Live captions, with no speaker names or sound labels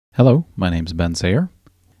Hello, my name is Ben Sayer.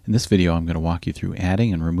 In this video I'm going to walk you through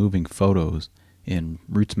adding and removing photos in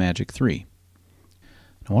RootsMagic 3.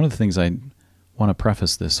 Now, one of the things I want to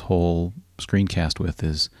preface this whole screencast with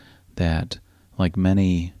is that, like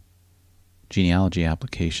many genealogy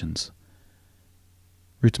applications,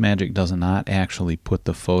 RootsMagic does not actually put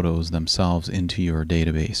the photos themselves into your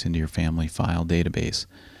database, into your family file database.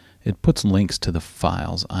 It puts links to the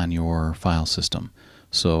files on your file system.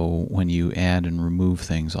 So when you add and remove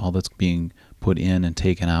things, all that's being put in and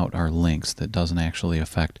taken out are links. That doesn't actually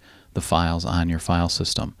affect the files on your file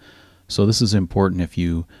system. So this is important if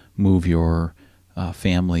you move your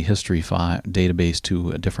family history database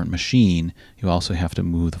to a different machine. You also have to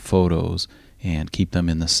move the photos and keep them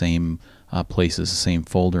in the same places, the same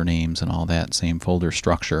folder names and all that, same folder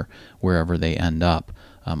structure wherever they end up.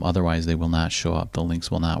 Otherwise they will not show up. The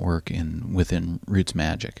links will not work within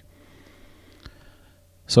RootsMagic.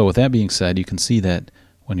 So with that being said, you can see that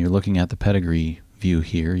when you're looking at the Pedigree View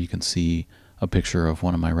here, you can see a picture of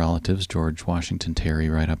one of my relatives, George Washington Terry,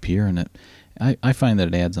 right up here. And I find that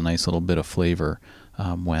it adds a nice little bit of flavor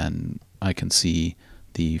when I can see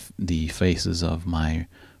the faces of my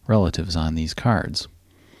relatives on these cards.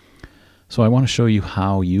 So I want to show you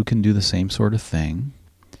how you can do the same sort of thing.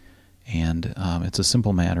 And it's a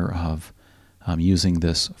simple matter of using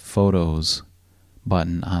this Photos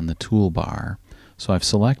button on the toolbar. So I've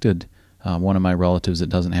selected one of my relatives that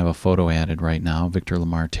doesn't have a photo added right now, Victor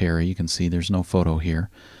Lamar Terry. You can see there's no photo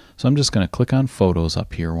here. So I'm just going to click on Photos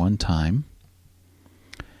up here one time.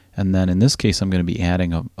 And then in this case I'm going to be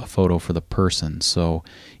adding a photo for the person. So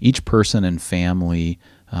each person and family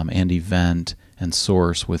and event and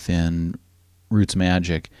source within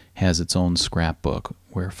RootsMagic has its own scrapbook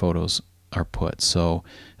where photos are put. So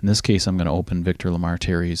in this case I'm going to open Victor Lamar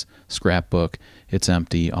Terry's scrapbook. It's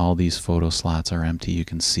empty. All these photo slots are empty, you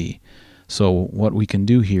can see. So what we can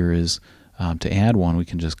do here is to add one, we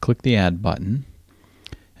can just click the add button,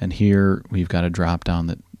 and here we've got a drop down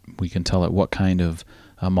that we can tell it what kind of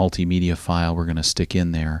multimedia file we're going to stick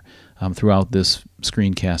in there. Throughout this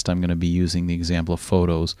screencast I'm going to be using the example of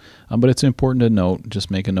photos, but it's important to note, just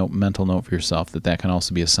make a mental note for yourself, that can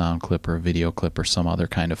also be a sound clip or a video clip or some other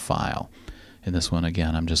kind of file. In this one,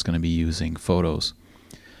 again, I'm just going to be using photos.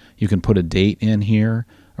 You can put a date in here,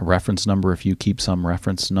 a reference number if you keep some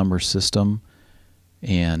reference number system,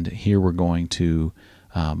 and here we're going to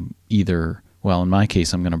well, in my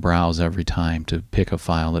case I'm going to browse every time to pick a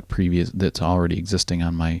file that's already existing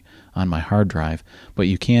on my hard drive. But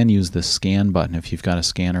you can use the scan button if you've got a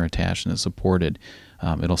scanner attached and it's supported.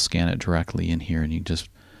 It'll scan it directly in here, and you just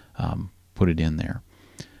put it in there.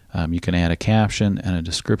 You can add a caption and a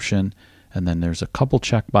description, and then there's a couple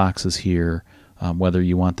check boxes here, whether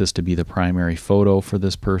you want this to be the primary photo for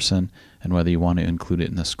this person and whether you want to include it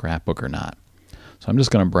in the scrapbook or not. So I'm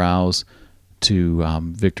just going to browse to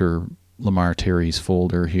Victor Lamar Terry's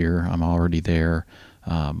folder here. I'm already there,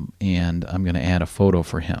 and I'm going to add a photo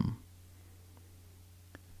for him.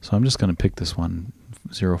 So I'm just going to pick this one,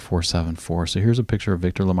 0474. So here's a picture of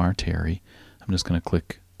Victor Lamar Terry. I'm just going to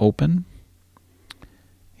click Open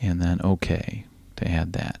and then OK to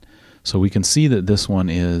add that. So we can see that this one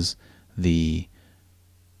is the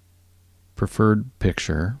preferred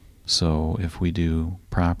picture. So if we do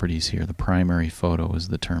properties here, the primary photo is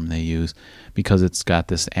the term they use because it's got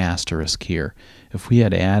this asterisk here. If we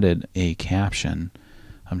had added a caption,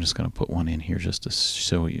 I'm just going to put one in here just to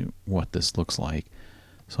show you what this looks like.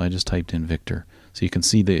 So I just typed in Victor. So you can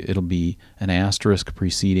see that it'll be an asterisk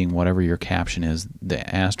preceding whatever your caption is.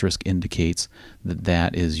 The asterisk indicates that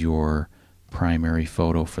that is your primary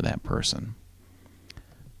photo for that person.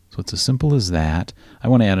 So it's as simple as that. I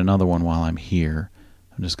want to add another one while I'm here.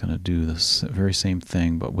 I'm just going to do this very same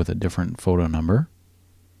thing but with a different photo number.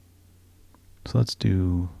 So let's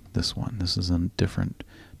do this one. This is a different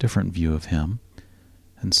view of him.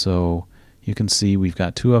 And so you can see we've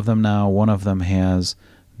got two of them now. One of them has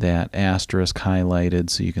that asterisk highlighted,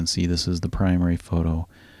 so you can see this is the primary photo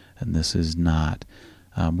and this is not.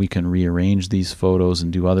 We can rearrange these photos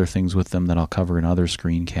and do other things with them that I'll cover in other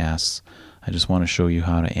screencasts. I just want to show you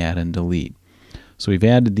how to add and delete. So we've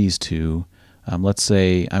added these two. Let's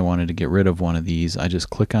say I wanted to get rid of one of these. I just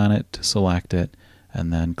click on it to select it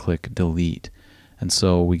and then click delete. And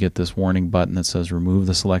so we get this warning button that says remove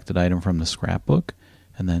the selected item from the scrapbook,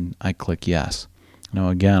 and then I click yes. Now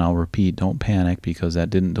again, I'll repeat, don't panic because that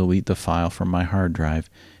didn't delete the file from my hard drive.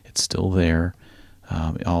 It's still there.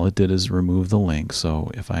 All it did is remove the link.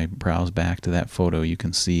 So if I browse back to that photo, you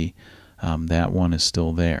can see that one is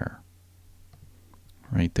still there,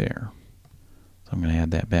 right there. So I'm going to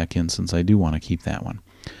add that back in since I do want to keep that one.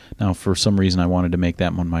 Now, for some reason I wanted to make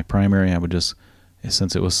that one my primary. I would just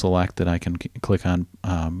Since it was selected, I can click on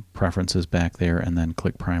preferences back there and then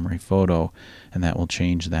click primary photo, and that will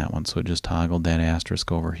change that one. So it just toggled that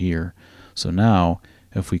asterisk over here. So now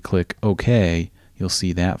if we click OK, you'll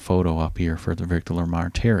see that photo up here for the Victor Lamar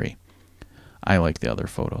Terry. I like the other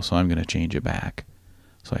photo, so I'm going to change it back.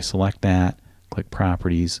 So I select that, click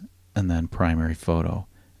properties, and then primary photo,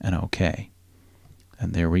 and OK.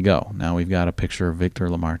 And there we go. Now we've got a picture of Victor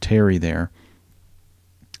Lamar Terry there.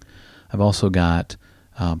 I've also got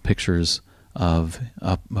pictures of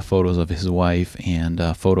photos of his wife and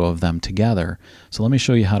a photo of them together. So let me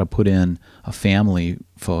show you how to put in a family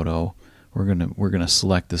photo. We're gonna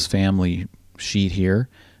select this family sheet here,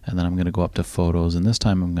 and then I'm going to go up to photos, and this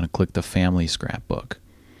time I'm going to click the family scrapbook.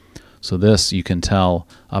 So this, you can tell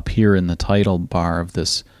up here in the title bar of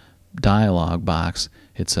this dialog box,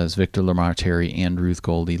 it says Victor Lamar Terry and Ruth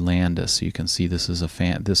Goldie Landis. So you can see this is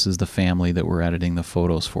the family that we're editing the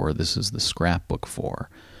photos for. This is the scrapbook for.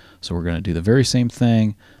 So we're going to do the very same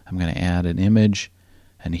thing. I'm going to add an image,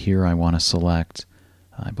 and here I want to select,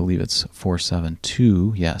 I believe it's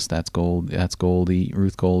 472. Yes, that's Goldie,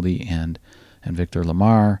 Ruth Goldie, and Victor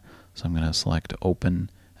Lamar. So I'm going to select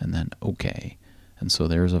open and then OK. And so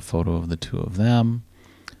there's a photo of the two of them.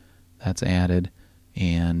 That's added.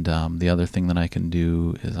 And the other thing that I can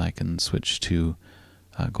do is I can switch to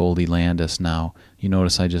Goldie Landis. Now you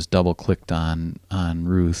notice I just double clicked on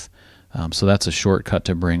Ruth. So that's a shortcut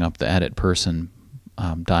to bring up the edit person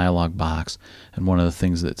dialog box. And one of the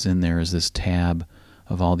things that's in there is this tab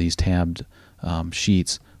of all these tabbed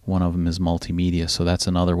sheets. One of them is multimedia, so that's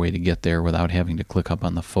another way to get there without having to click up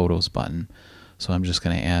on the photos button. So I'm just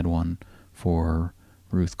going to add one for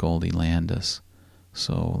Ruth Goldie Landis.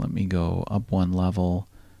 So let me go up one level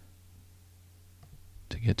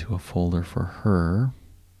to get to a folder for her.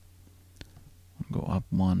 Go up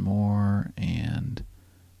one more, and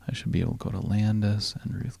I should be able to go to Landis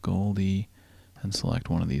and Ruth Goldie and select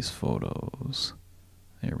one of these photos.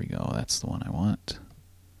 There we go. That's the one I want.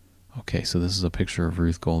 Okay, so this is a picture of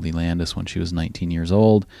Ruth Goldie Landis when she was 19 years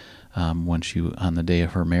old. On the day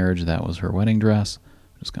of her marriage, that was her wedding dress.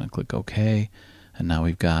 I'm just going to click OK, and now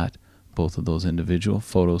we've got both of those individual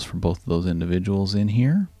photos for both of those individuals in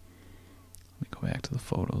here. Let me go back to the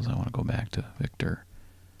photos. I want to go back to Victor.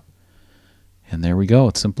 And there we go.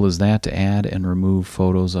 It's simple as that to add and remove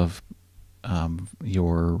photos of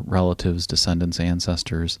your relatives, descendants,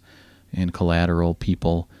 ancestors, and collateral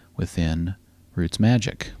people within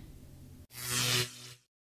RootsMagic.